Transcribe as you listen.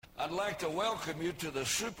I'd like to welcome you to the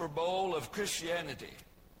Super Bowl of Christianity.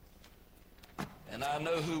 And I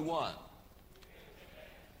know who won.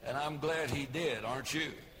 And I'm glad he did, aren't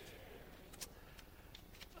you?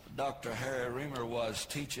 Dr. Harry Reamer was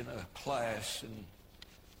teaching a class in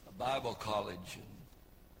a Bible college,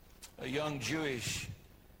 and a young Jewish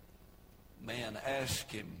man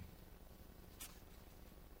asked him,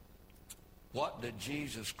 what did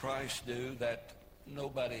Jesus Christ do that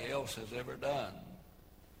nobody else has ever done?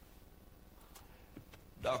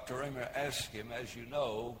 Dr. Reamer asked him, as you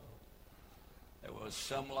know, there was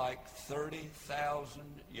some like 30,000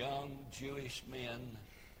 young Jewish men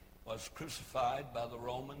was crucified by the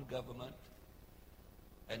Roman government.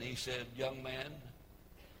 And he said, young man,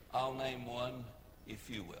 I'll name one if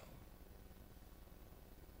you will.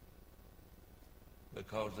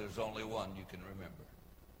 Because there's only one you can remember.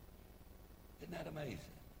 Isn't that amazing?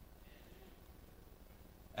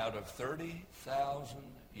 Out of 30,000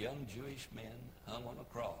 young Jewish men hung on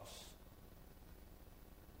a cross,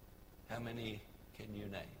 how many can you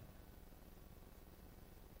name?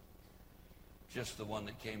 Just the one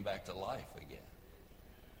that came back to life again.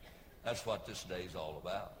 That's what this day's all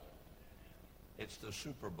about. It's the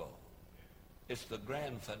Super Bowl. It's the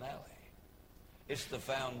grand finale. It's the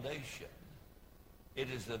foundation. It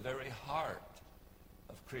is the very heart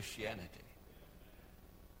of Christianity.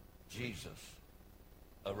 Jesus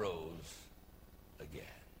arose again.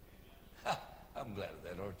 I'm glad of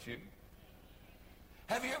that, aren't you?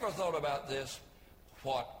 Have you ever thought about this?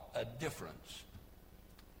 What a difference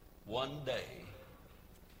one day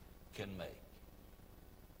can make.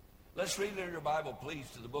 Let's read in your Bible, please,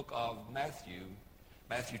 to the book of Matthew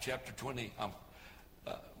chapter 20.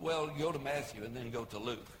 Go to Matthew and then go to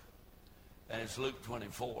Luke. And it's Luke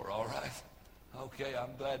 24, all right? Okay,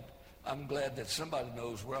 I'm glad that somebody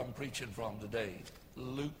knows where I'm preaching from today.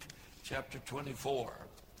 Luke chapter 24.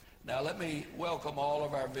 Now let me welcome all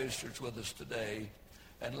of our visitors with us today,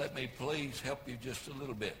 and let me please help you just a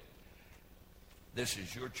little bit. This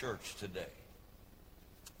is your church today.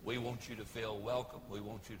 We want you to feel welcome. We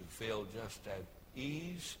want you to feel just at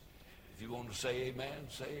ease. If you want to say amen,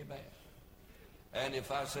 say amen. And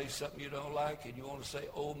if I say something you don't like and you want to say,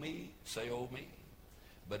 oh me, say oh me.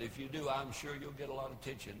 But if you do, I'm sure you'll get a lot of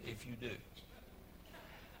attention if you do.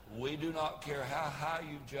 We do not care how high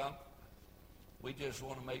you jump. We just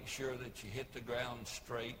want to make sure that you hit the ground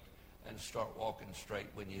straight and start walking straight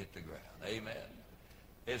when you hit the ground. Amen.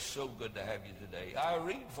 It's so good to have you today. I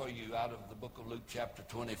read for you out of the book of Luke chapter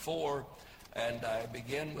 24, and I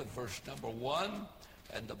begin with verse number 1,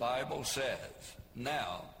 and the Bible says,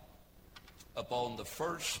 now, upon the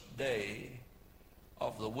first day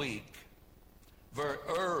of the week, very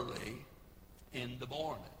early in the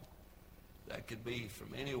morning, that could be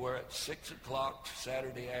from anywhere at 6 o'clock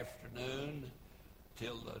Saturday afternoon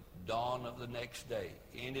till the dawn of the next day,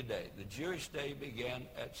 any day. The Jewish day began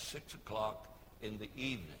at 6 o'clock in the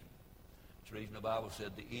evening. That's the reason the Bible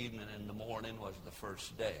said the evening and the morning was the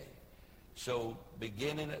first day. So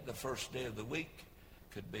beginning at the first day of the week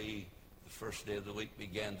could be the first day of the week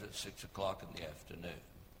begins at 6 o'clock in the afternoon.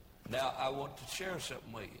 Now, I want to share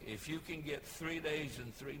something with you. If you can get 3 days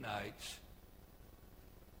and 3 nights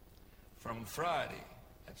from Friday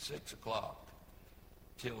at 6 o'clock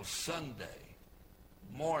till Sunday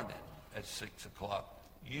morning at 6 o'clock,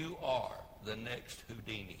 you are the next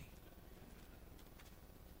Houdini.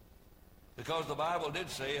 Because the Bible did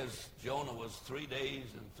say, as Jonah was 3 days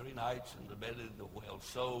and 3 nights in the belly of the whale,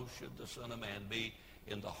 so should the Son of Man be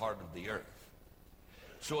in the heart of the earth.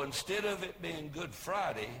 So instead of it being Good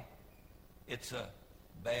Friday, it's a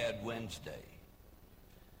bad Wednesday.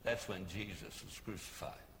 That's when Jesus was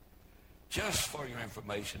crucified. Just for your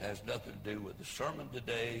information, it has nothing to do with the sermon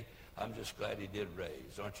today. I'm just glad he did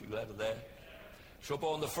raise. Aren't you glad of that? So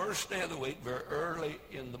upon the first day of the week, very early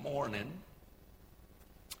in the morning,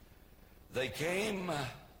 they came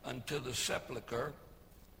unto the sepulchre,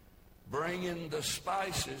 bringing the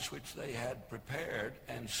spices which they had prepared,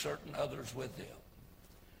 and certain others with them.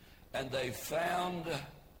 And they found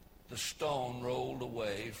the stone rolled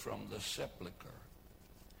away from the sepulchre.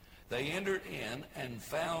 They entered in and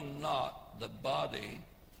found not the body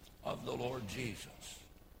of the Lord Jesus.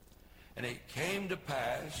 And it came to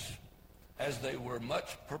pass, as they were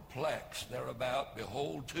much perplexed thereabout,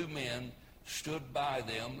 behold, 2 men stood by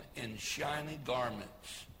them in shiny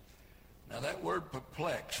garments. Now that word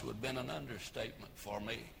perplexed would have been an understatement for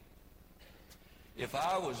me. If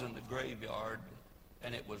I was in the graveyard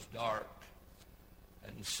and it was dark,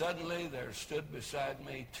 and suddenly there stood beside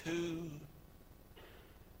me 2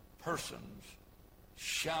 persons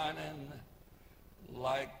shining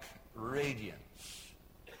like radiance,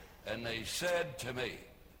 and they said to me,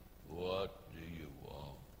 What do you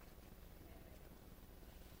want?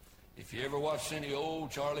 If you ever watched any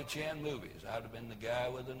old Charlie Chan movies, I'd have been the guy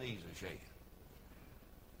with the knees a shaking.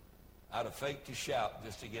 I'd have faked a shout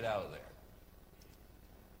just to get out of there.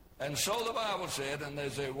 And so the Bible said, and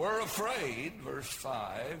as they were afraid, verse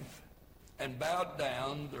 5, and bowed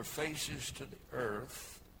down their faces to the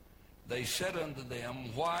earth, they said unto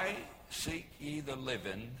them, Why seek ye the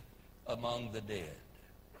living among the dead?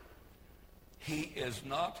 He is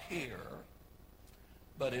not here,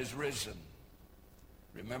 but is risen.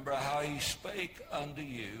 Remember how he spake unto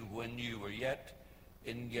you when you were yet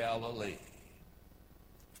in Galilee.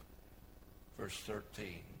 Verse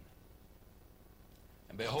 13.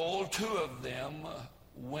 And behold, two of them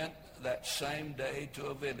went that same day to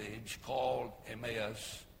a village called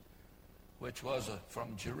Emmaus, which was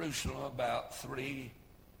from Jerusalem about 60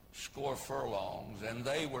 furlongs, and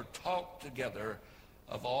they were talked together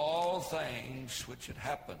of all things which had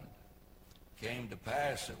happened. It came to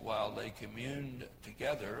pass that while they communed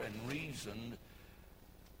together and reasoned,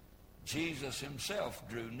 Jesus himself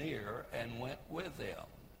drew near and went with them.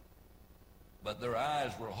 But their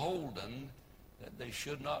eyes were holden that they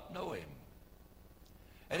should not know him.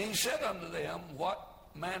 And he said unto them, What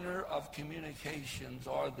manner of communications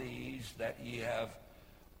are these that ye have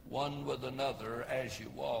one with another as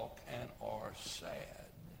you walk and are sad?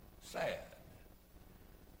 Sad.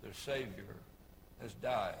 Their Savior has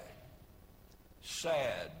died.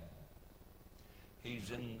 Sad. He's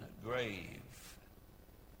in the grave.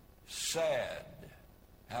 Sad.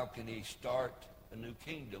 How can he start a new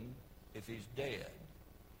kingdom if he's dead?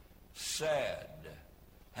 Sad.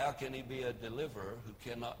 How can he be a deliverer who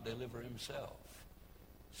cannot deliver himself?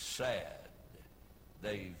 Sad.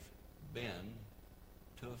 They've been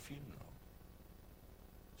to a funeral.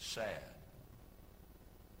 Sad.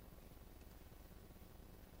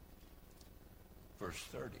 Verse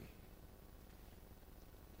 30.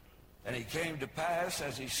 And it came to pass,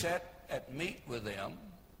 as he sat at meat with them,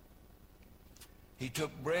 he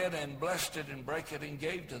took bread and blessed it and brake it and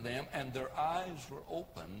gave to them, and their eyes were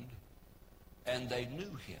opened, and they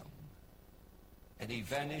knew him, and he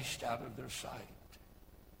vanished out of their sight.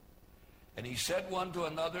 And he said one to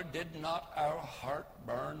another, Did not our heart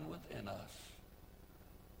burn within us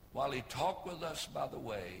while he talked with us by the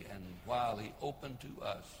way, and while he opened to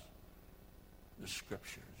us the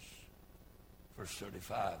Scriptures? Verse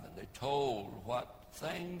 35, and they told what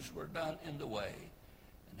things were done in the way,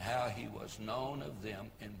 and how he was known of them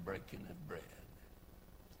in breaking of bread.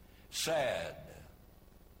 Sad.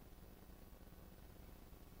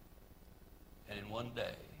 And in one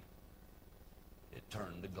day, it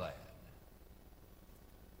turned to glad.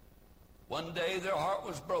 One day their heart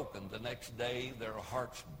was broken. The next day their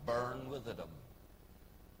hearts burned within them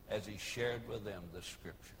as he shared with them the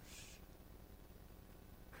Scriptures.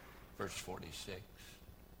 Verse 46.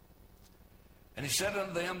 And he said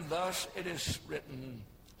unto them, Thus it is written,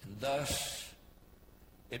 and thus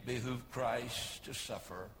it behooved Christ to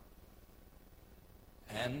suffer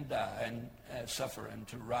and die, and suffer, and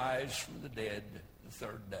to rise from the dead the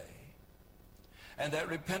third day. And that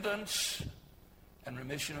repentance and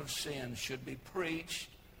remission of sins should be preached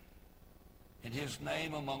in his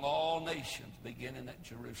name among all nations, beginning at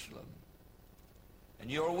Jerusalem. And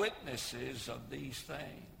you're witnesses of these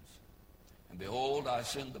things. And behold, I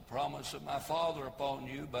send the promise of my Father upon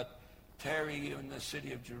you, but tarry you in the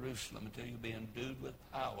city of Jerusalem until you be endued with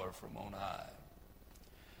power from on high.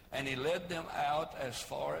 And he led them out as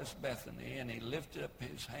far as Bethany, and he lifted up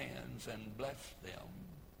his hands and blessed them.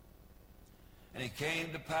 And it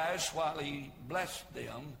came to pass, while he blessed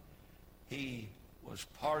them, he was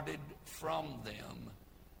parted from them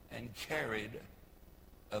and carried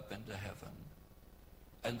up into heaven.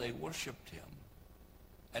 And they worshiped him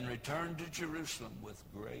and returned to Jerusalem with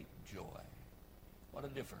great joy. What a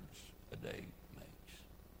difference a day makes.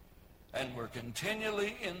 And we're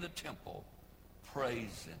continually in the temple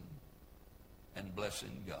praising and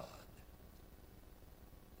blessing God.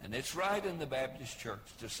 And it's right in the Baptist church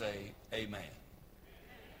to say amen.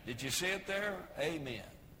 Did you see it there? Amen.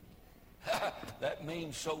 That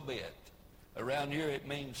means so be it. Around here it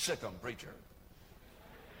means sick 'em, preacher.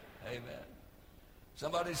 Amen.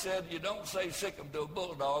 Somebody said you don't say sick 'em to a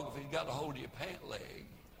bulldog if he's got a hold of your pant leg.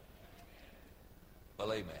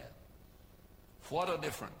 Well, amen. What a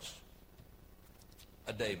difference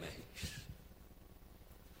a day makes.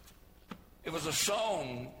 It was a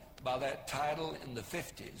song by that title in the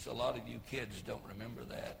 50s. A lot of you kids don't remember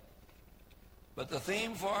that. But the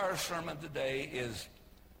theme for our sermon today is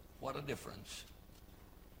what a difference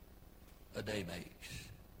a day makes.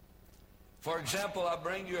 For example, I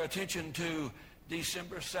bring your attention to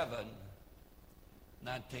December 7,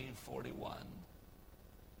 1941.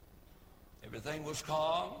 Everything was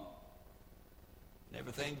calm, and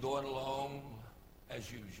everything going along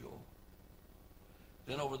as usual.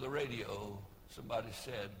 Then over the radio, somebody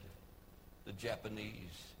said the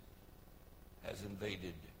Japanese has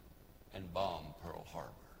invaded and bombed Pearl Harbor.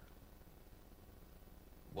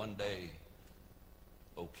 One day,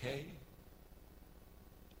 okay.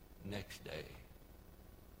 Next day,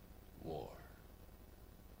 war.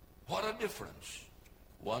 What a difference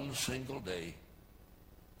one single day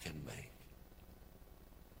can make.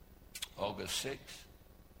 August 6,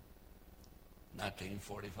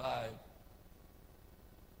 1945,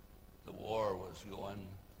 the war was going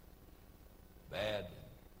bad.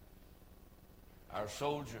 Our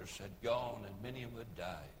soldiers had gone and many of them had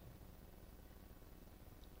died.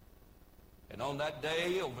 And on that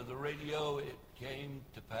day, over the radio, it came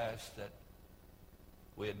to pass that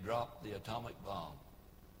we had dropped the atomic bomb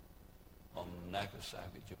on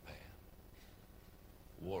Nagasaki, Japan.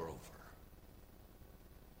 War over.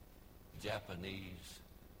 Japanese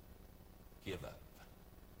give up.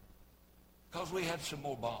 Because we had some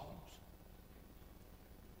more bombs.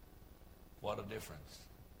 What a difference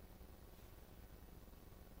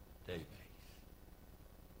day makes.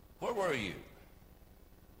 Where were you?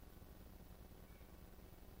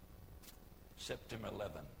 September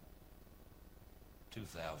 11,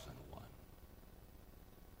 2001.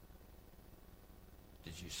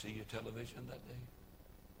 Did you see your television that day?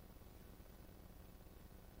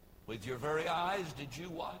 With your very eyes, did you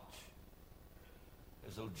watch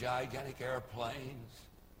as those gigantic airplanes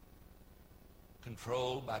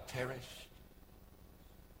controlled by terrorists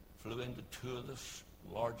flew into two of the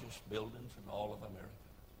largest buildings in all of America?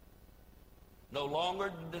 No longer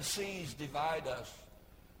did the seas divide us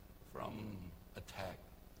from attack.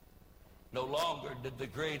 No longer did the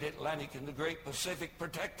great Atlantic and the great Pacific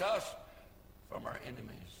protect us from our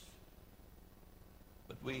enemies.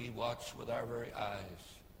 But we watched with our very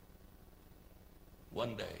eyes.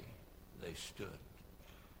 One day they stood,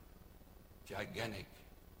 gigantic,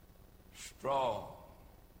 strong,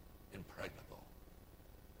 impregnable.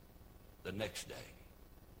 The next day,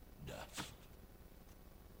 dust.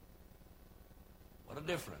 What a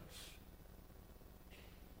difference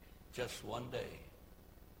just one day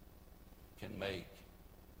can make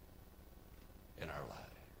in our lives.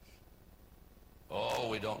 Oh,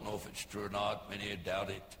 we don't know if it's true or not. Many doubt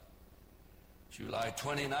it. July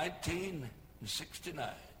 2019 and 69.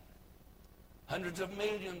 Hundreds of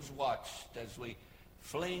millions watched as we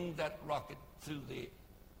fling that rocket through the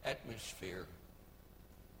atmosphere,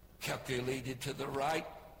 calculated to the right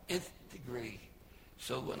nth degree.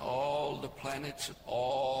 So when all the planets and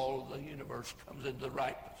all the universe comes into the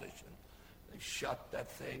right position, they shot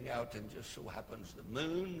that thing out, and just so happens the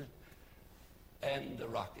moon and the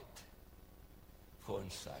rocket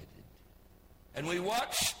coincided. And we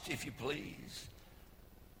watched, if you please,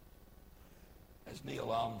 as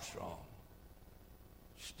Neil Armstrong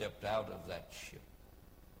stepped out of that ship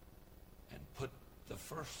and put the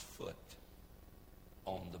first foot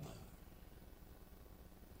on the moon.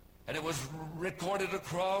 And it was recorded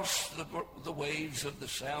across the waves of the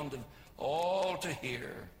sound of all to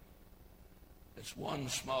hear. It's one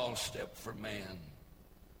small step for man,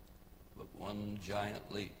 but one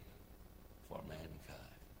giant leap for mankind.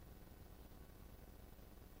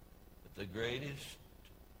 But the greatest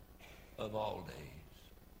of all days,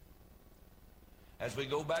 as we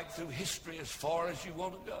go back through history as far as you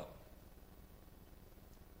want to go,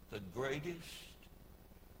 the greatest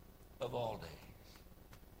of all days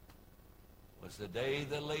was the day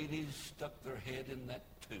the ladies stuck their head in that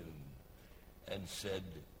tomb and said,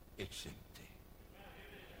 "It's empty."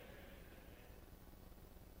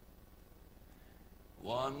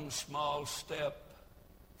 One small step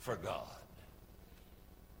for God,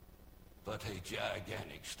 but a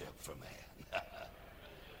gigantic step for man.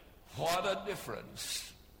 What a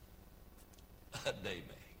difference a day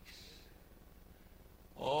makes.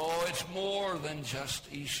 Oh, it's more than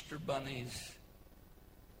just Easter bunnies.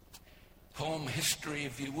 Home history,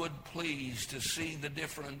 if you would please, to see the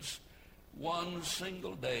difference one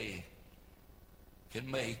single day can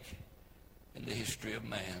make in the history of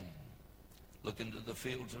man. Look into the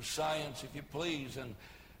fields of science, if you please, and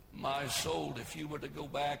my soul, if you were to go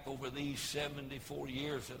back over these 74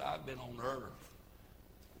 years that I've been on earth,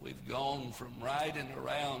 we've gone from riding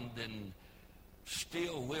around in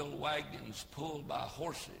steel wheel wagons pulled by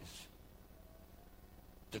horses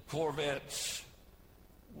to Corvettes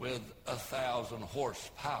with 1,000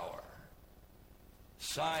 horsepower.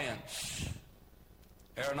 Science,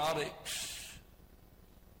 aeronautics,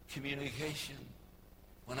 communication.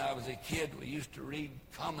 When I was a kid, we used to read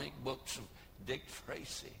comic books of Dick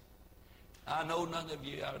Tracy. I know none of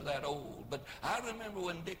you are that old, but I remember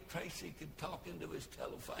when Dick Tracy could talk into his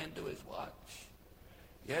telephone, into his watch.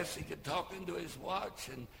 Yes, he could talk into his watch,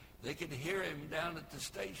 and they could hear him down at the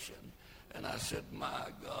station. And I said, my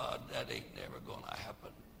God, that ain't never going to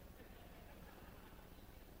happen.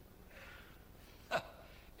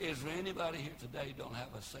 Is there anybody here today don't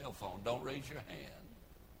have a cell phone? Don't raise your hand,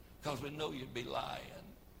 because we know you'd be lying.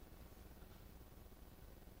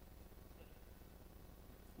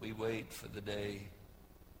 We wait for the day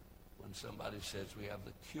when somebody says we have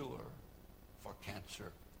the cure for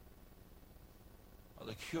cancer or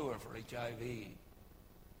the cure for HIV.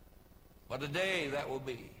 What a day that will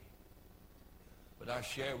be. But I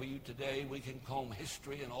share with you today, we can comb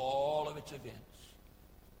history and all of its events.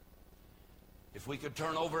 If we could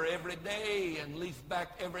turn over every day and leaf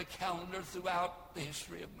back every calendar throughout the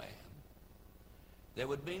history of man, there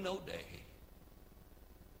would be no day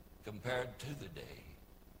compared to the day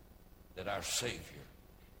that our Savior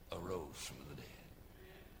arose from the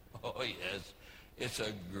dead. Oh, yes, it's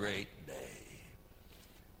a great day.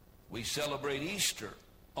 We celebrate Easter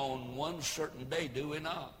on one certain day, do we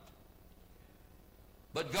not?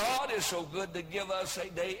 But God is so good to give us a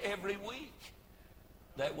day every week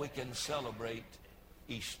that we can celebrate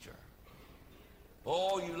Easter.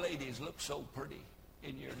 Oh, you ladies look so pretty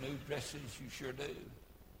in your new dresses, you sure do.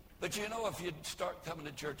 But you know, if you'd start coming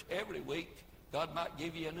to church every week, God might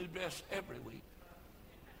give you a new dress every week.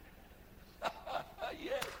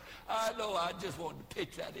 Yes, I know. I just wanted to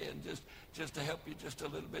pitch that in just to help you just a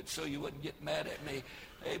little bit so you wouldn't get mad at me.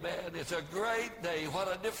 Amen. It's a great day.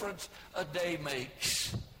 What a difference a day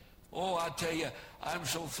makes. Oh, I tell you, I'm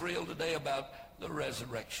so thrilled today about the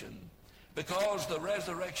resurrection, because the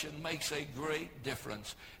resurrection makes a great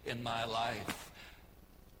difference in my life.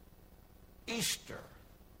 Easter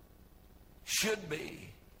should be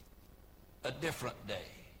a different day.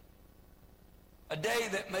 A day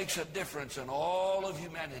that makes a difference in all of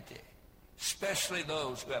humanity, especially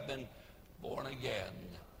those who have been born again.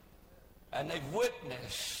 And they've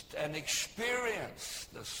witnessed and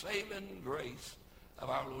experienced the saving grace of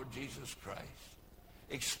our Lord Jesus Christ.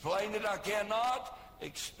 Explain it I cannot,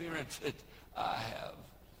 experience it I have.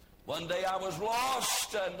 One day I was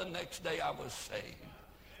lost, and the next day I was saved.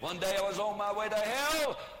 One day I was on my way to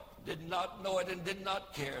hell, did not know it and did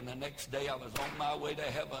not care. And the next day I was on my way to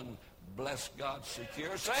heaven, bless God,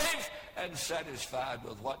 secure, safe, and satisfied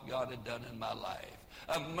with what God had done in my life.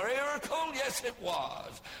 A miracle, yes it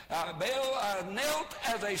was. I knelt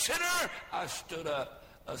as a sinner, I stood up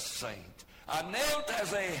a saint. I knelt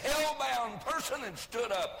as a hell-bound person and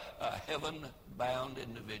stood up a heaven-bound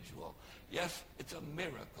individual. Yes, it's a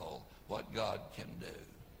miracle what God can do.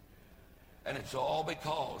 And it's all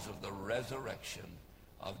because of the resurrection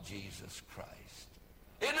of Jesus Christ.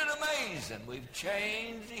 Isn't it amazing? We've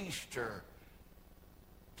changed Easter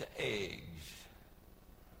to eggs.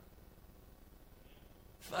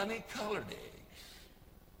 Funny colored eggs.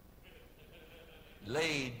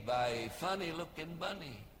 Laid by a funny looking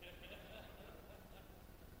bunny.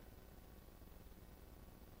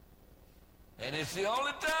 And it's the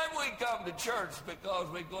only time we come to church, because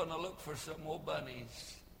we're going to look for some more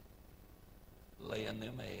bunnies laying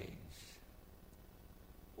them eggs.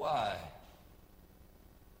 Why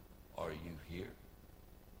are you here?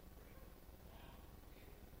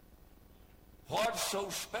 What's so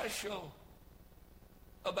special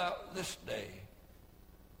about this day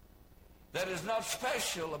that is not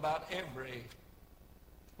special about every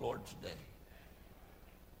Lord's Day?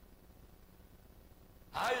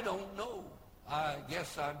 I don't know. I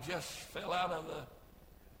guess I just fell out of the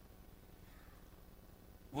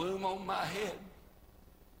womb on my head.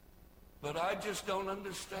 But I just don't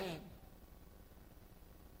understand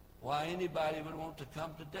why anybody would want to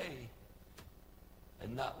come today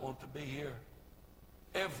and not want to be here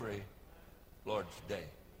every Lord's Day.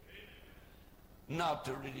 Not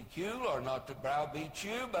to ridicule or not to browbeat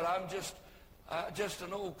you, but I'm just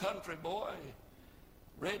an old country boy,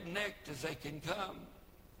 rednecked as they can come.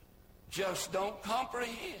 Just don't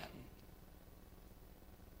comprehend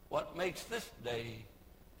what makes this day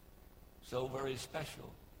so very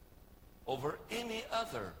special over any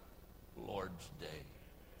other Lord's Day.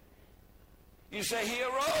 You say, he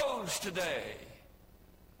arose today.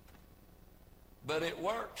 But it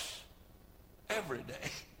works every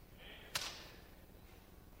day.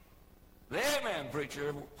 Amen,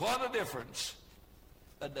 preacher. What a difference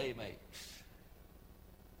a day makes.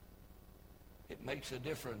 It makes a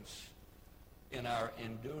difference in our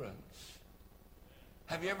endurance.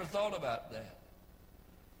 Have you ever thought about that?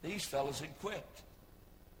 These fellas had quit.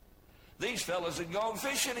 These fellas had gone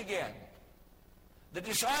fishing again. The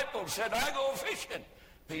disciples said, I go fishing.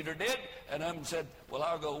 Peter did, and them said, well,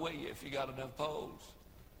 I'll go with you if you got enough poles.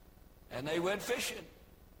 And they went fishing.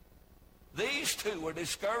 These two were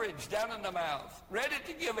discouraged down in the mouth, ready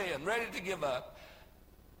to give in, ready to give up.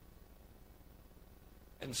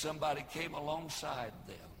 And somebody came alongside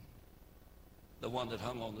them, the one that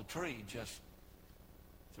hung on the tree just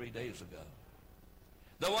 3 days ago.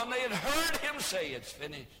 The one they had heard him say, it's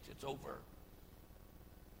finished, it's over.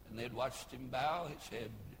 And they had watched him bow his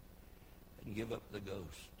head and give up the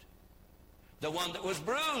ghost. The one that was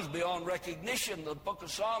bruised beyond recognition. The book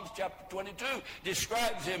of Psalms chapter 22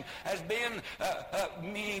 describes him as being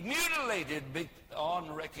mutilated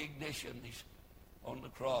beyond recognition. He's on the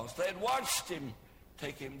cross. They had watched him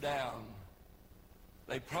take him down.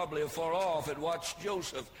 They probably afar off had watched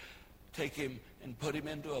Joseph take him and put him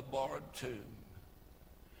into a borrowed tomb.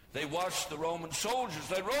 They watched the Roman soldiers.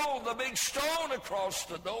 They rolled the big stone across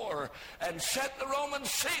the door and set the Roman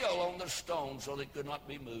seal on the stone so they could not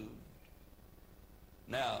be moved.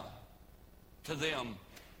 Now, to them,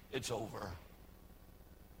 it's over.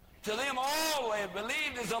 To them, all they have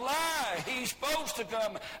believed is a lie. He's supposed to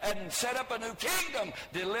come and set up a new kingdom,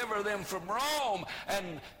 deliver them from Rome,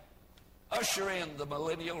 and usher in the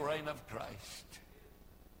millennial reign of Christ.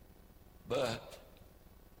 But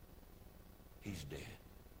he's dead.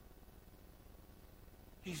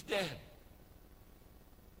 He's dead.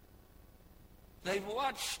 They've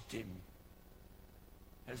watched him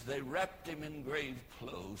as they wrapped him in grave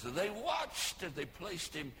clothes. They watched as they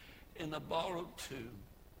placed him in a borrowed tomb.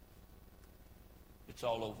 It's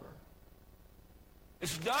all over.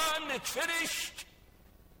 It's done. It's finished.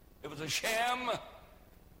 It was a sham.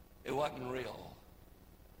 It wasn't real.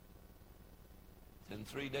 Then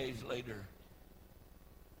 3 days later,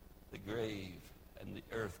 the grave and the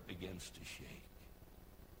earth begins to shake.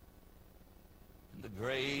 And the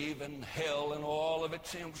grave and hell and all of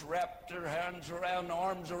its imps wrapped their hands around,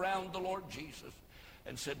 arms around the Lord Jesus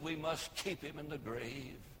and said, we must keep him in the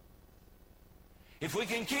grave. If we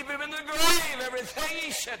can keep him in the grave, everything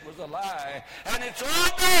he said was a lie. And it's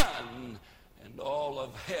all done. And all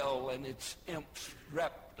of hell and its imps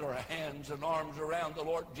wrapped their hands and arms around the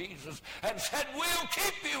Lord Jesus and said, we'll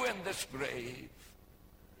keep you in this grave.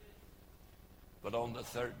 But on the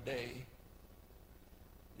third day,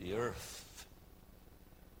 the earth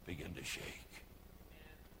began to shake.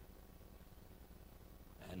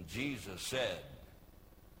 And Jesus said,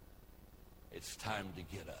 it's time to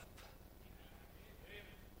get up.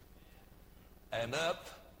 And up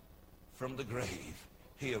from the grave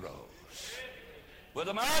he arose. With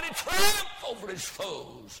a mighty triumph over his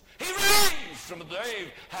foes. He reigns from the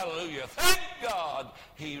grave. Hallelujah. Thank God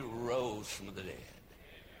he rose from the dead.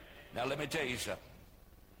 Now let me tell you something.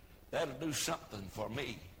 That'll do something for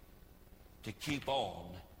me to keep on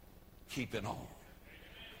keeping on.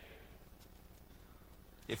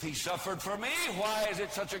 If he suffered for me, why is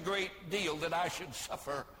it such a great deal that I should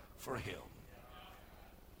suffer for him?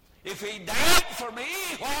 If he died for me,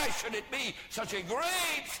 why should it be such a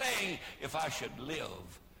great thing if I should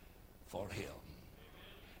live for him?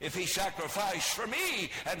 If he sacrificed for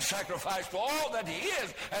me and sacrificed for all that he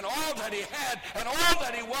is and all that he had and all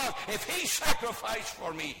that he was, if he sacrificed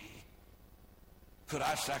for me, could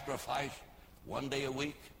I sacrifice 1 day a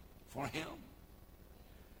week for him?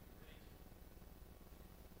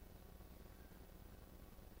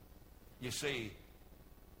 You see,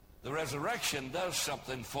 the resurrection does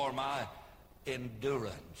something for my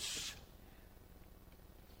endurance.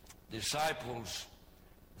 Disciples,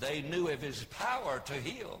 they knew of his power to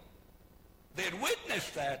heal. They had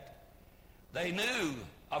witnessed that. They knew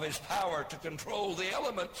of his power to control the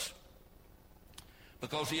elements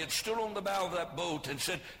because he had stood on the bow of that boat and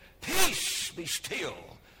said, peace, be still.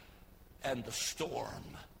 And the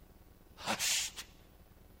storm hushed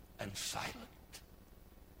and silent.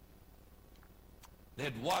 They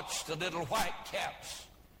had watched the little white caps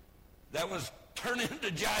that was turning into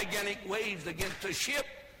gigantic waves against the ship.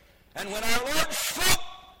 And when our Lord spoke,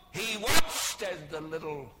 he watched as the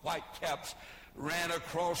little white caps ran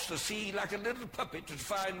across the sea like a little puppy to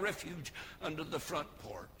find refuge under the front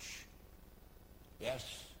porch.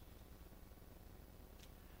 Yes.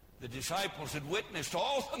 The disciples had witnessed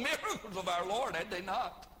all the miracles of our Lord, had they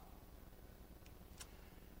not?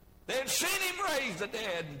 They had seen him raise the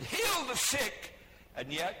dead, heal the sick,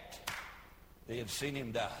 and yet they had seen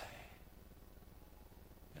him die.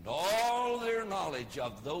 And all their knowledge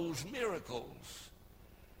of those miracles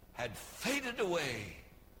had faded away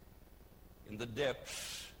in the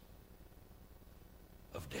depths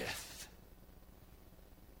of death.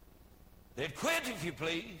 They'd quit, if you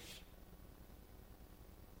please.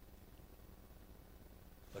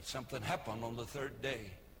 But But something happened on the third day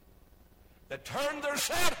that turned their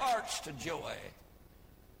sad hearts to joy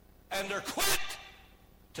and their quit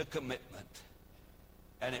to commitment.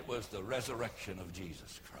 And it was the resurrection of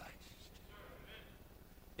Jesus Christ.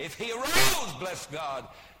 If he arose, bless God,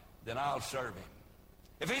 then I'll serve him.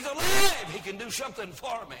 If he's alive, he can do something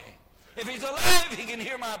for me. If he's alive, he can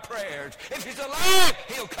hear my prayers. If he's alive,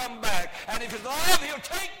 he'll come back. And if he's alive, he'll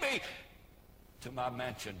take me to my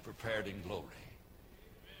mansion prepared in glory.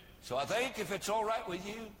 So I think if it's all right with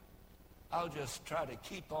you, I'll just try to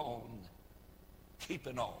keep on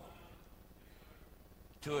keeping on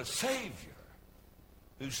to a Savior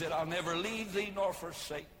who said, I'll never leave thee nor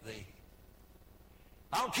forsake thee.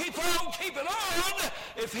 I'll keep on keeping on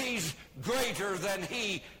if he's greater than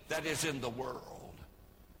he that is in the world.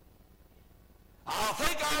 I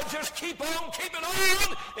think I'll just keep on keeping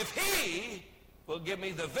on if he will give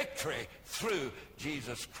me the victory through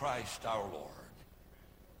Jesus Christ our Lord.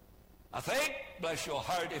 I think, bless your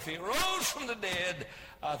heart, if he rose from the dead,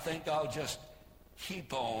 I think I'll just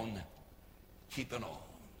keep on keeping on.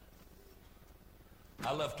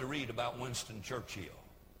 I love to read about Winston Churchill.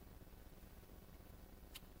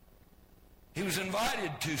 He was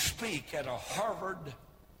invited to speak at a Harvard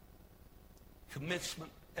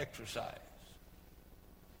commencement exercise.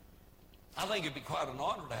 I think it'd be quite an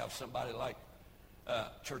honor to have somebody like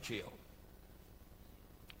Churchill.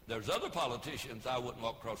 There's other politicians I wouldn't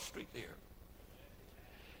walk across the street to hear.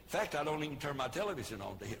 In fact, I don't even turn my television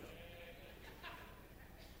on to hear them.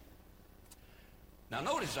 Now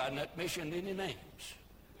notice I not mentioned any names.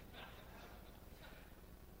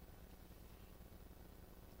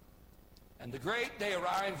 And the great day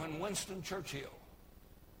arrived when Winston Churchill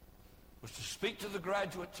was to speak to the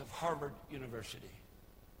graduates of Harvard University.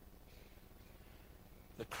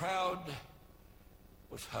 The crowd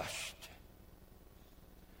was hushed.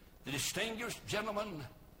 The distinguished gentleman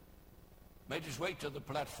made his way to the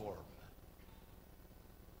platform.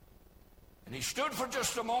 And he stood for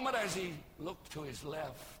just a moment as he looked to his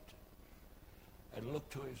left and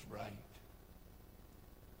looked to his right.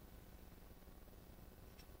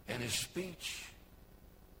 And his speech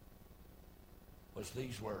was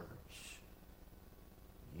these words: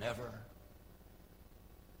 never,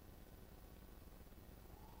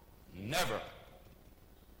 never,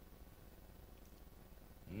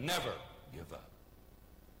 never give up.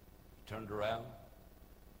 He turned around,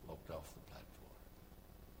 walked off the platform.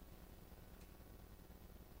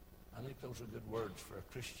 I think those are good words for a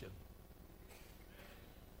Christian,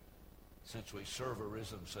 since we serve a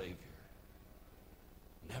risen Savior.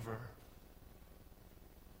 Never,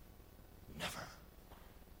 never,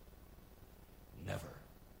 never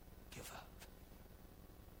give up.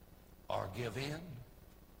 Or give in,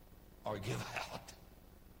 or give out.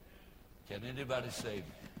 Can anybody say me?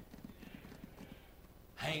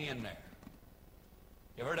 Hang in there.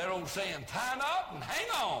 You heard that old saying, tie up and hang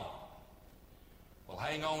on. Well,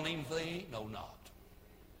 hang on even if they ain't no knot.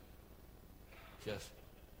 Just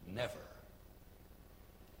never.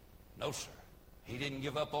 No, sir. He didn't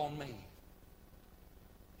give up on me.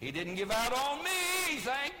 He didn't give out on me.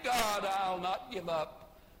 Thank God I'll not give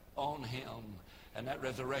up on him. And that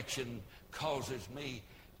resurrection causes me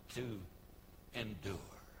to endure.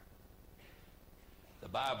 The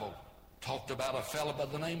Bible talked about a fellow by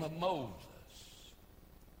the name of Moses.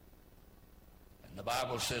 And the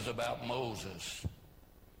Bible says about Moses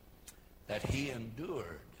that he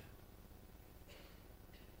endured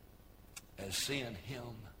as seeing him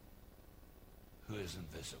who is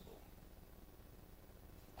invisible.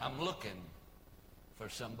 I'm looking for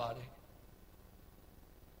somebody.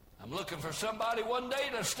 I'm looking for somebody one day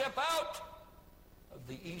to step out of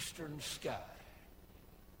the eastern sky.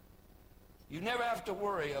 You never have to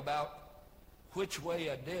worry about which way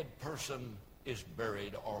a dead person is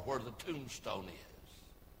buried or where the tombstone is.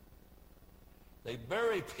 They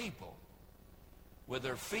bury people with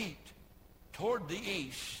their feet toward the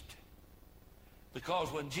east,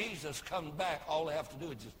 because when Jesus comes back, all they have to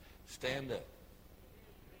do is just stand up.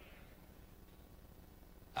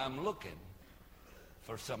 I'm looking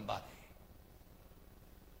for somebody.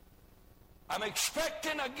 I'm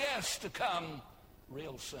expecting a guest to come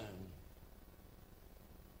real soon.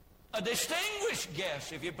 A distinguished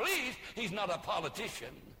guest, if you please. He's not a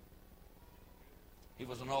politician. He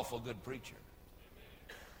was an awful good preacher.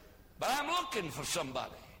 But I'm looking for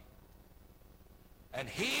somebody. And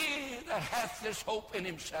he that hath this hope in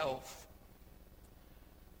himself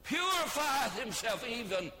purifieth himself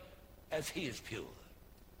even as he is pure.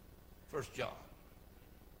 1 John.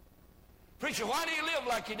 Preacher, why do you live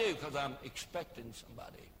like you do? Because I'm expecting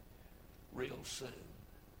somebody real soon.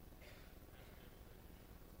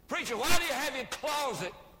 Preacher, why do you have your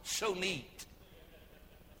closet so neat.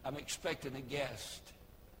 I'm expecting a guest.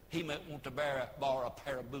 He might want to borrow a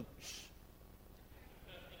pair of boots.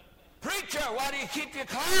 Preacher, why do you keep your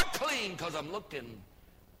car clean? Because I'm looking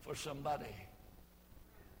for somebody.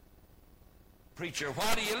 Preacher,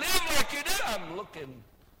 why do you live like you do? I'm looking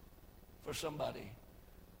for somebody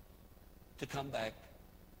to come back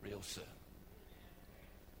real soon.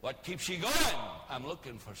 What keeps you going? I'm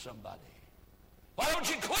looking for somebody. Why don't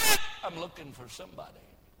you quit? I'm looking for somebody.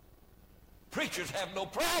 Preachers have no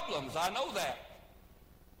problems. I know that.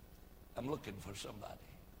 I'm looking for somebody.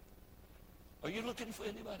 Are you looking for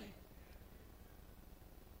anybody?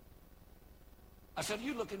 I said, are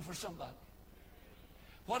you looking for somebody?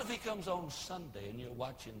 What if he comes on Sunday and you're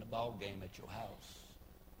watching the ball game at your house?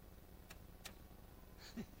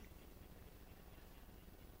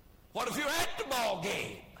 What if you're at the ball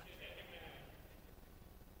game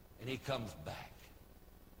and he comes back?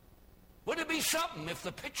 Wouldn't it be something if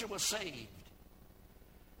the pitcher was saved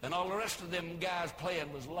and all the rest of them guys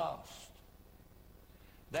playing was lost?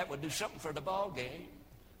 That would do something for the ball game.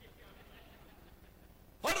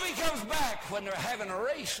 What if he comes back when they're having a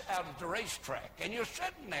race out at the racetrack and you're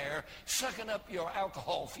sitting there sucking up your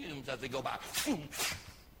alcohol fumes as they go by?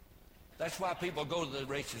 That's why people go to the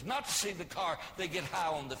races, not to see the car. They get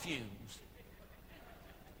high on the fumes.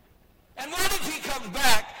 And what if he comes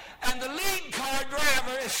back and the lead car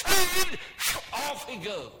driver is saved? Off he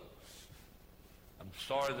goes. I'm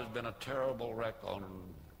sorry, there's been a terrible wreck on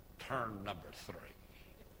turn number 3.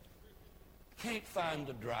 Can't find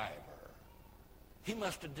the driver. He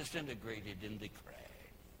must have disintegrated in the crash.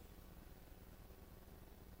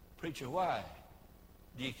 Preacher, why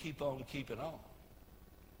do you keep on keeping on?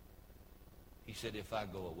 He said, if I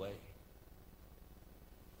go away,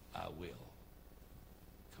 I will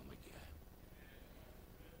come again.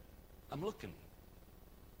 I'm looking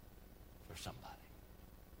for somebody.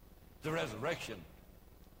 The resurrection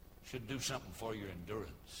should do something for your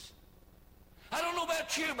endurance. I don't know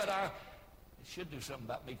about you, but it should do something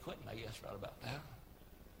about me quitting, I guess, right about now.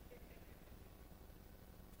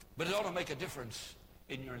 But it ought to make a difference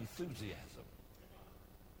in your enthusiasm.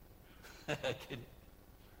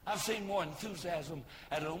 I've seen more enthusiasm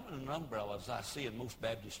at opening umbrellas I see in most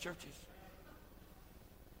Baptist churches.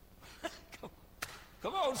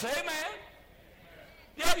 Come on, say amen.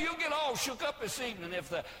 Yeah, you'll get all shook up this evening if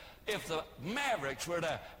the Mavericks were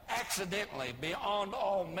to accidentally, beyond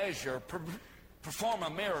all measure, perform a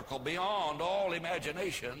miracle beyond all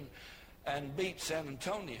imagination and beat San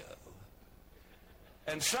Antonio.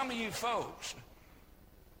 And some of you folks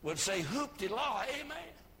would say, hoop-de-law, amen.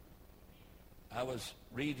 I was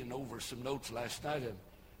reading over some notes last night, and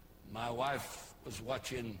my wife was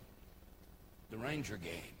watching the Ranger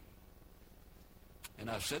game. And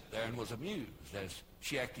I sat there and was amused as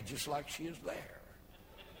she acted just like she is there.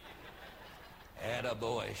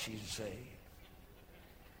 Attaboy, she'd say.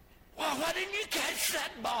 Well, why didn't you catch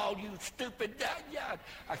that ball, you stupid... Yeah,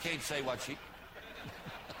 I can't say what she...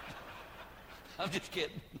 I'm just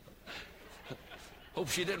kidding. Hope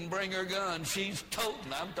she didn't bring her gun. She's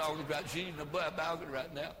toting. I'm talking about she's in the balcony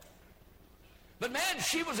right now. But, man,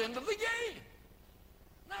 she was into the game.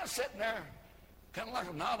 And I was sitting there, kind of like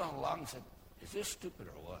a knot on a log, and said, is this stupid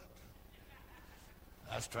or what?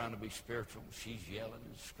 I was trying to be spiritual. She's yelling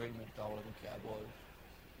and screaming at all of the Cowboys.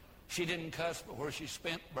 She didn't cuss, but where she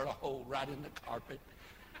spent burnt a hole right in the carpet.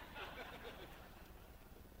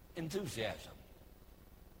 Enthusiasm.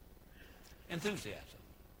 Enthusiasm.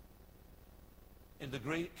 In the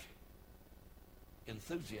Greek,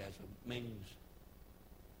 enthusiasm means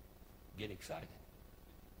get excited.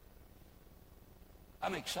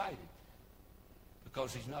 I'm excited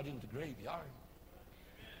because he's not in the graveyard.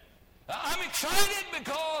 I'm excited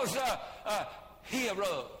because he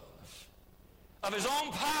arose of his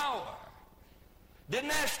own power.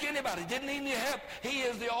 Didn't ask anybody, didn't need any help. He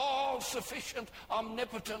is the all-sufficient,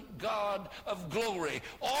 omnipotent God of glory.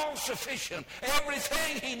 All-sufficient.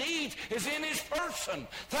 Everything he needs is in his person.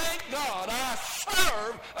 Thank God I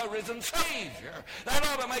serve a risen Savior. That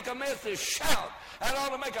ought to make a Methodist shout. That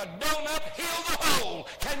ought to make a donut heal the hole.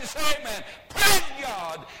 Can you say amen? Praise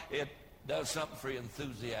God. It does something for your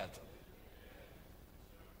enthusiasm.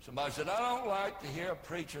 Somebody said, I don't like to hear a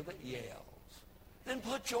preacher that yells. Then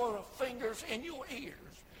put your fingers in your ears.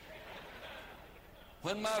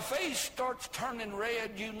 When my face starts turning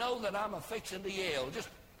red, you know that I'm a-fixing to yell.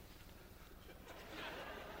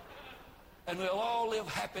 And we'll all live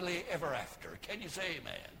happily ever after. Can you say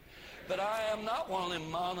amen? But I am not one of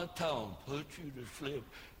them monotone, put you to sleep,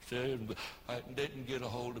 saying, it didn't get a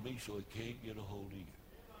hold of me, so it can't get a hold of you.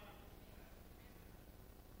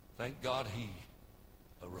 Thank God he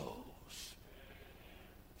arose.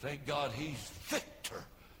 Thank God he's victor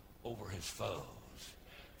over his foes.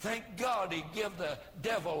 Thank God he gave the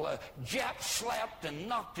devil a jap slapped and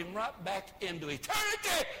knocked him right back into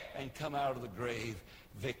eternity and come out of the grave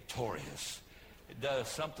victorious. It does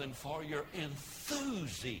something for your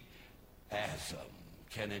enthusiasm.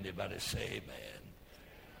 Can anybody say amen?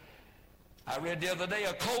 I read the other day,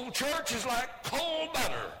 a cold church is like cold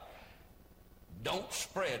butter. Don't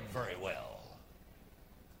spread very well.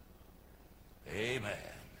 Amen.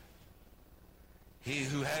 He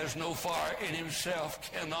who has no fire in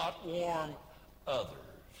himself cannot warm others.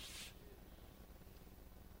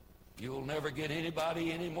 You'll never get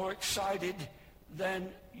anybody any more excited than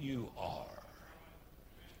you are.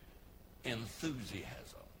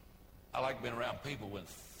 Enthusiasm. I like being around people with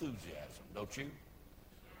enthusiasm, don't you?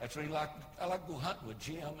 That's what I like to go hunting with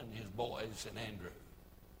Jim and his boys and Andrew.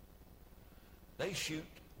 They shoot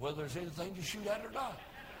whether there's anything to shoot at or not.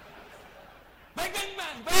 Bang, bang,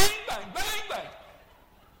 bang, bang, bang, bang, bang.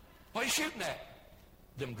 What are you shooting at?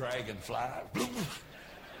 Them dragonflies.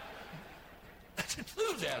 That's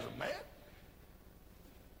enthusiasm, man.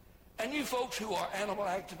 And you folks who are animal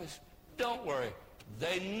activists, don't worry.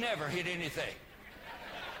 They never hit anything.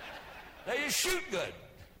 They just shoot good.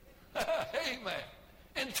 Amen.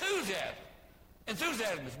 Enthusiasm.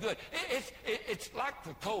 Enthusiasm is good. It's like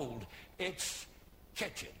the cold. It's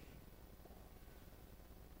catching.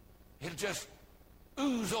 It'll just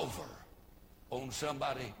ooze over on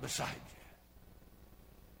somebody beside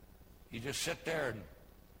you. You just sit there and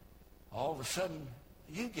all of a sudden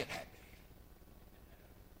you get happy.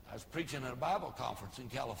 I was preaching at a Bible conference in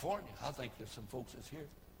California. I think there's some folks that's here.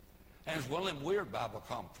 And it's one of them weird Bible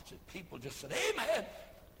conferences. People just said, amen,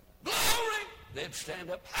 glory. They'd stand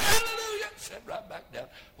up, hallelujah, and sit right back down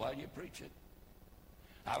while you're preaching.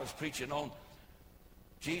 I was preaching on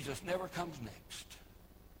Jesus never comes next.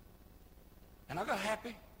 And I got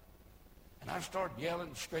happy. And I started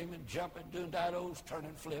yelling, screaming, jumping, doing didos,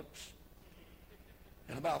 turning flips.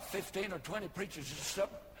 And about 15 or 20 preachers just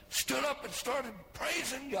stood up and started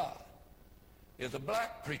praising God. There's a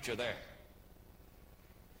black preacher there.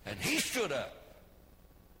 And he stood up.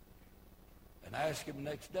 And I asked him the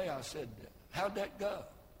next day, I said, how'd that go?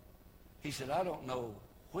 He said, I don't know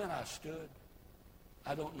when I stood.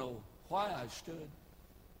 I don't know why I stood.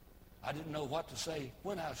 I didn't know what to say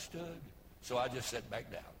when I stood. So I just sat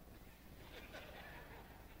back down.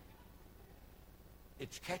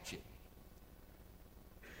 It's catching.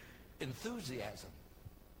 Enthusiasm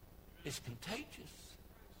is contagious.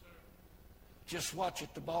 Just watch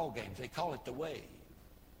at the ball games. They call it the wave.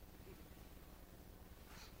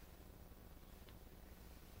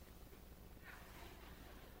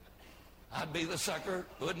 I'd be the sucker,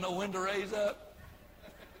 wouldn't know when to raise up.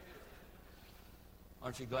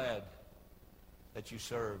 Aren't you glad that you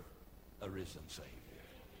serve a risen Savior?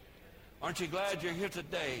 Aren't you glad you're here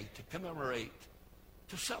today to commemorate,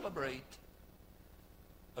 to celebrate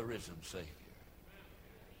a risen Savior?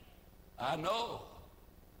 I know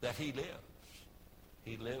that he lives.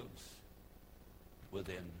 He lives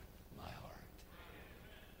within my heart.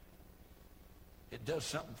 It does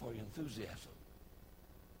something for your enthusiasm.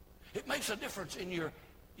 It makes a difference in your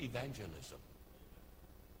evangelism.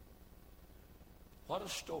 What a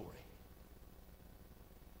story.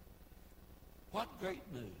 What great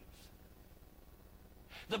news.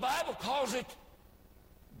 The Bible calls it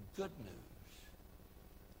good news.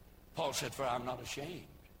 Paul said, for I'm not ashamed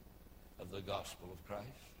of the gospel of Christ.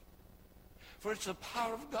 For it's the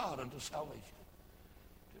power of God unto salvation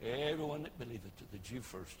to everyone that believeth, to the Jew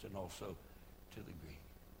first and also to the Greek.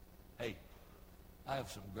 Hey, I have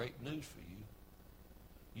some great news for you.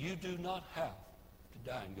 You do not have to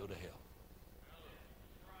die and go to hell.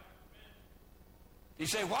 You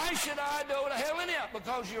say, why should I go to hell anyhow?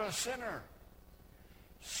 Because you're a sinner.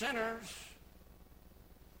 Sinners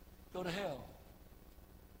go to hell.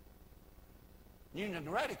 You can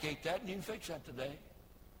eradicate that and you can fix that today.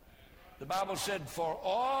 The Bible said, for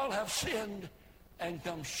all have sinned and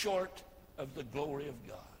come short of the glory of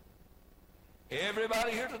God.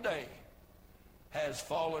 Everybody here today has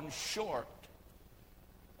fallen short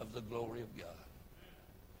of the glory of God.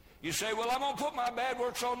 You say, well, I'm going to put my bad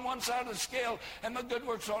works on one side of the scale and my good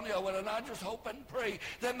works on the other, and I just hope and pray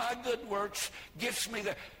that my good works gets me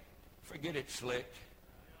there. Forget it, slick.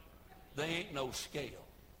 There ain't no scale.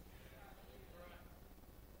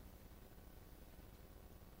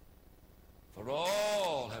 For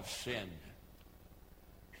all have sinned,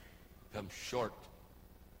 come short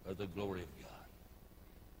of the glory of God.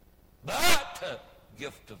 But the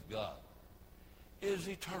gift of God is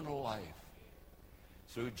eternal life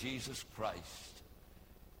through Jesus Christ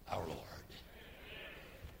our Lord.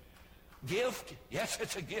 Gift? Yes,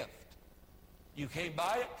 it's a gift. You can't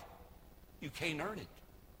buy it. You can't earn it.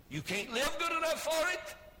 You can't live good enough for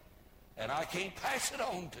it. And I can't pass it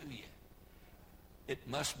on to you. It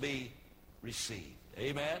must be received.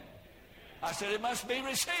 Amen? I said it must be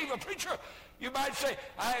received. A preacher, you might say,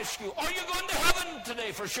 I ask you, are you going to heaven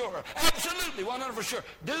today for sure? Absolutely, 100% for sure.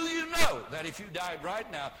 Do you know that if you died right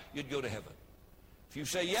now, you'd go to heaven? If you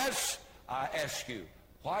say yes, I ask you,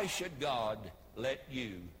 why should God let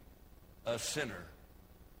you, a sinner,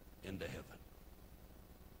 into heaven?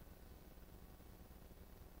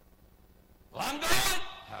 Well, I'm going.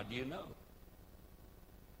 How do you know?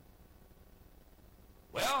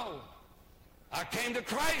 Well, I came to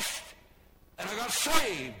Christ and I got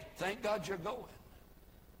saved. Thank God you're going.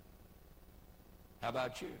 How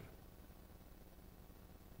about you?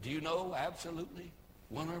 Do you know absolutely,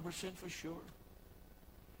 100% for sure,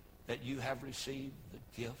 that you have received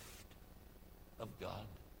the gift of God,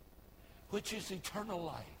 which is eternal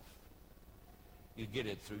life? You get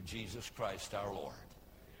it through Jesus Christ our Lord.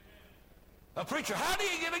 A preacher, how do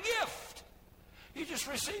you get a gift? You just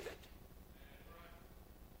receive it.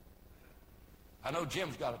 I know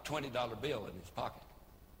Jim's got a $20 bill in his pocket.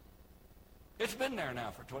 It's been there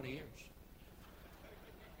now for 20 years.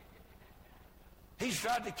 He's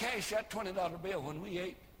tried to cash that $20 bill when we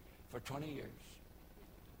ate for 20 years.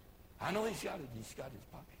 I know he's got it. He's got his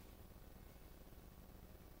pocket.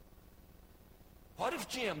 What if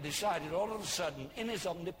Jim decided all of a sudden, in his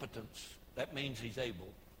omnipotence, that means he's able,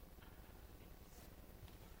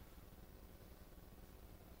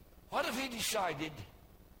 what if he decided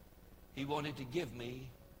he wanted to give me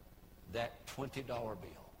that $20 bill?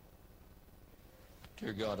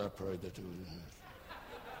 Dear God, I pray that it was...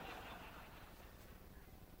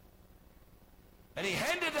 And he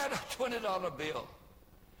handed that $20 bill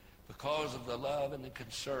because of the love and the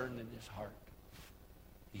concern in his heart.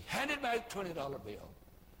 He handed me that $20 bill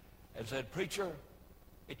and said, preacher,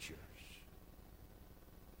 it's yours.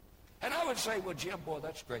 And I would say, well, Jim, boy,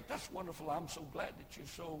 that's great. That's wonderful. I'm so glad that you're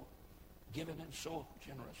so giving and so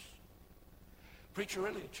generous. Preacher,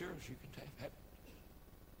 really, it's yours. You can have it.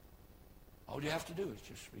 All you have to do is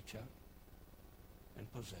just reach out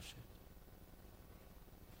and possess it.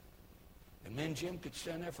 And me and Jim could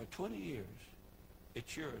stand there for 20 years.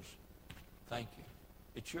 It's yours. Thank you.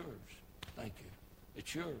 It's yours. Thank you.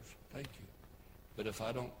 It's yours. Thank you. But if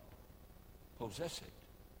I don't possess it,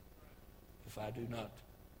 if I do not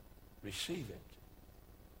receive it,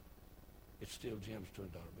 it's still Jim's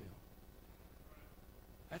 $20 bill.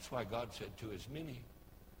 That's why God said, to as many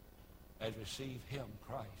as receive him,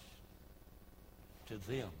 Christ, to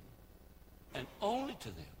them, and only to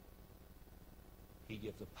them, he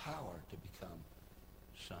gives the power to become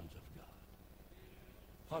sons of God.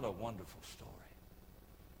 What a wonderful story.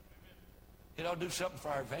 It ought to do something for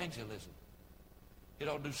our evangelism. It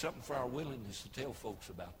ought to do something for our willingness to tell folks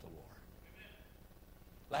about the Lord.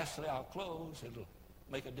 Lastly, I'll close. It'll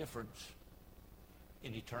make a difference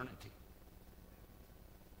in eternity.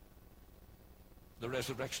 The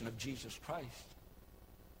resurrection of Jesus Christ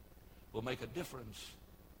will make a difference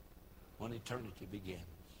when eternity begins.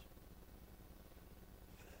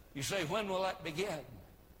 You say, when will that begin?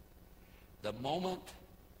 The moment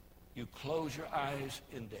you close your eyes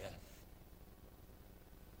in death,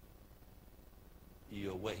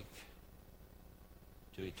 you awake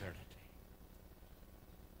to eternity.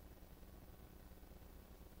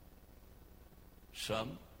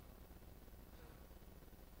 Some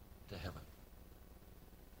to heaven,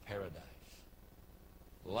 paradise,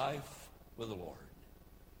 life with the Lord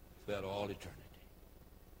throughout all eternity.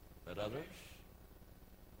 But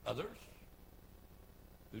others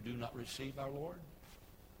who do not receive our Lord,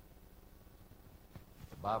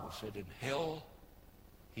 the Bible said in hell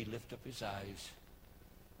he lifted up his eyes,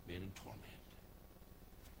 being in torment.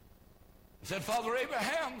 He said, Father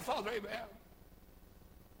Abraham,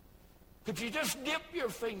 could you just dip your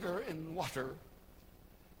finger in water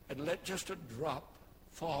and let just a drop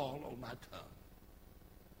fall on my tongue?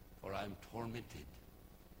 For I'm tormented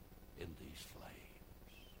in these flames.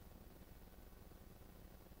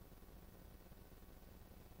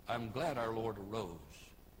 I'm glad our Lord arose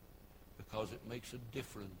because it makes a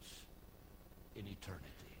difference in eternity.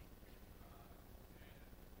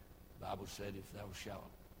 The Bible said, if thou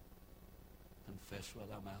shalt confess with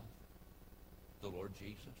thy mouth the Lord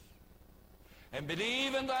Jesus, and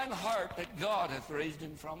believe in thine heart that God hath raised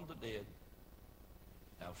him from the dead,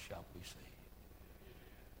 thou shalt be saved.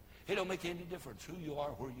 It don't make any difference who you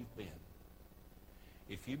are, where you've been.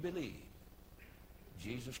 If you believe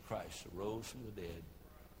Jesus Christ arose from the dead,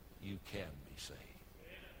 you can be saved.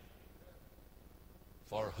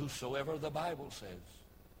 For whosoever, the Bible says,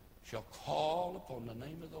 shall call upon the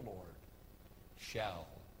name of the Lord shall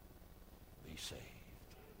be saved.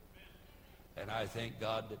 And I thank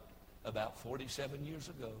God that about 47 years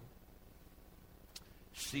ago,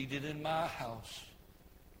 seated in my house,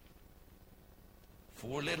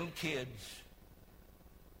 4 little kids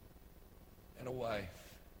and a wife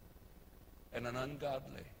and an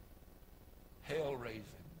ungodly, hell-raising,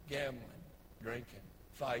 gambling, drinking,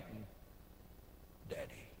 fighting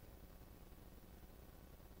daddy.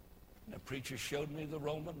 And the preacher showed me the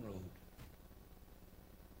Roman road.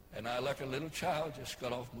 And I, like a little child, just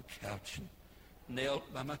got off my couch and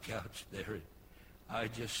knelt by my couch there. I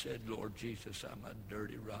just said, Lord Jesus, I'm a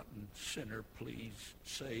dirty, rotten sinner. Please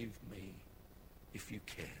save me if you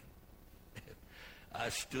can. I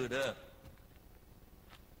stood up,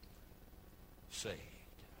 saved.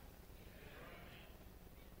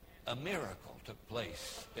 A miracle took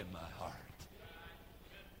place in my heart.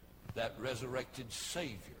 That resurrected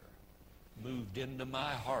Savior moved into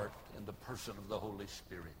my heart in the person of the Holy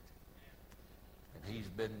Spirit. And he's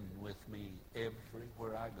been with me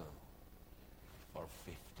everywhere I go for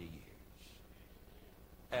 50 years.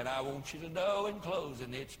 And I want you to know in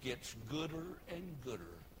closing, it gets gooder and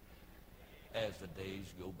gooder as the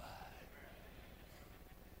days go by.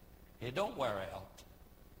 It don't wear out.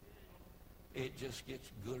 It just gets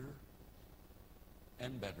gooder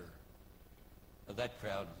and better. Now, that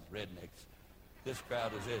crowd is rednecks. This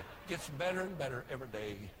crowd is it. Gets better and better every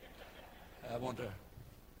day. I want to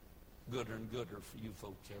gooder and gooder for you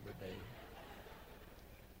folks every day.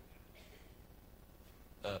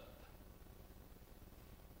 Up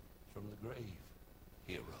from the grave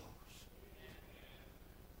he arose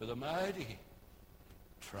with a mighty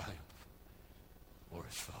triumph for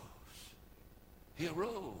his foes. He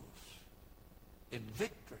arose in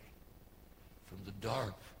victory from the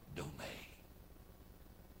dark domain,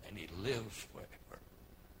 and he lives forever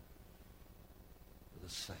for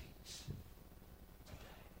the saints.